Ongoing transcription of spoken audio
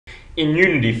In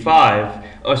Unity 5,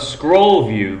 a scroll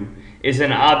view is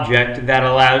an object that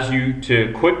allows you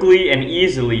to quickly and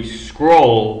easily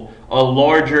scroll a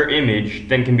larger image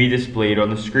than can be displayed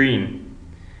on the screen,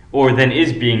 or than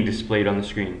is being displayed on the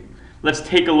screen. Let's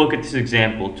take a look at this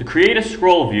example. To create a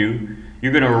scroll view,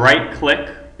 you're going to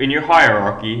right-click in your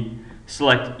hierarchy,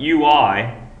 select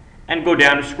UI, and go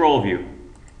down to Scroll View.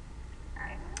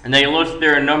 And now you'll notice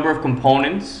there are a number of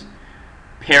components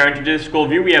parented to the scroll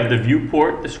view. We have the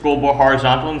viewport, the scroll bar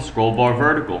horizontal, and the scroll bar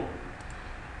vertical.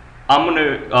 I'm going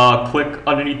to click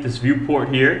underneath this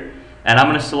viewport here, and I'm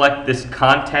going to select this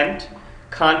content.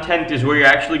 Content is where you're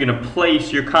actually going to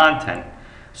place your content.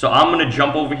 So I'm going to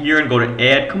jump over here and go to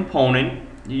Add Component,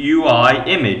 UI,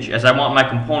 Image, as I want my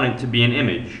component to be an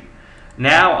image.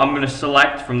 Now I'm going to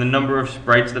select from the number of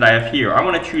sprites that I have here. I'm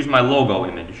going to choose my logo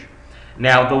image.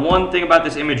 Now the one thing about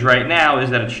this image right now is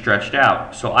that it's stretched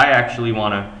out, so I actually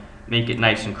want to make it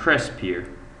nice and crisp here.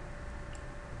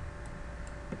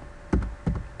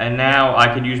 And now I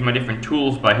can use my different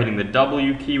tools by hitting the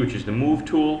W key, which is the move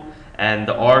tool, and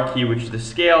the R key, which is the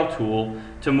scale tool,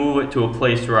 to move it to a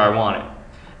place where I want it.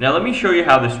 Now let me show you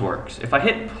how this works. If I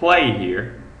hit play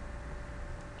here,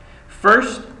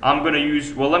 first I'm going to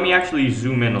use, well, let me actually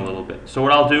zoom in a little bit. So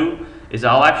what I'll do is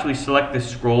I'll actually select this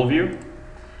scroll view.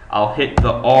 I'll hit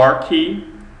the R key,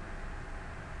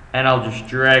 and I'll just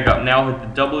drag up. Now I'll hit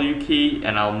the W key,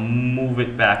 and I'll move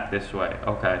it back this way.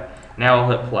 Okay, now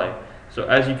I'll hit play. So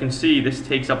as you can see, this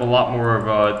takes up a lot more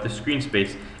of the screen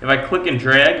space. If I click and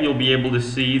drag, you'll be able to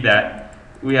see that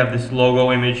we have this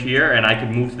logo image here, and I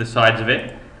can move to the sides of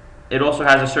it. It also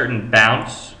has a certain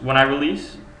bounce when I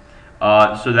release.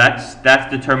 So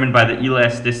that's determined by the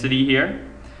elasticity here.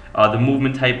 The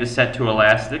movement type is set to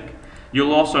elastic.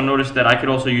 You'll also notice that I could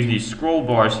also use these scroll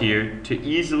bars here to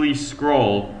easily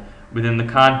scroll within the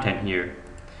content here.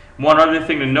 One other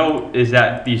thing to note is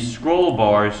that these scroll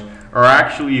bars are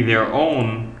actually their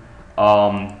own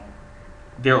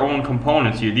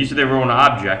components here. These are their own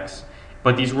objects,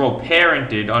 but these were all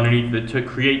parented underneath to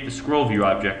create the scroll view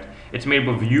object. It's made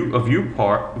up of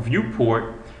a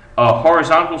viewport, a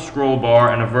horizontal scroll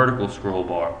bar, and a vertical scroll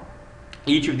bar.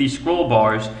 Each of these scroll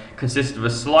bars consists of a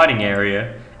sliding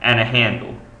area and a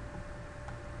handle.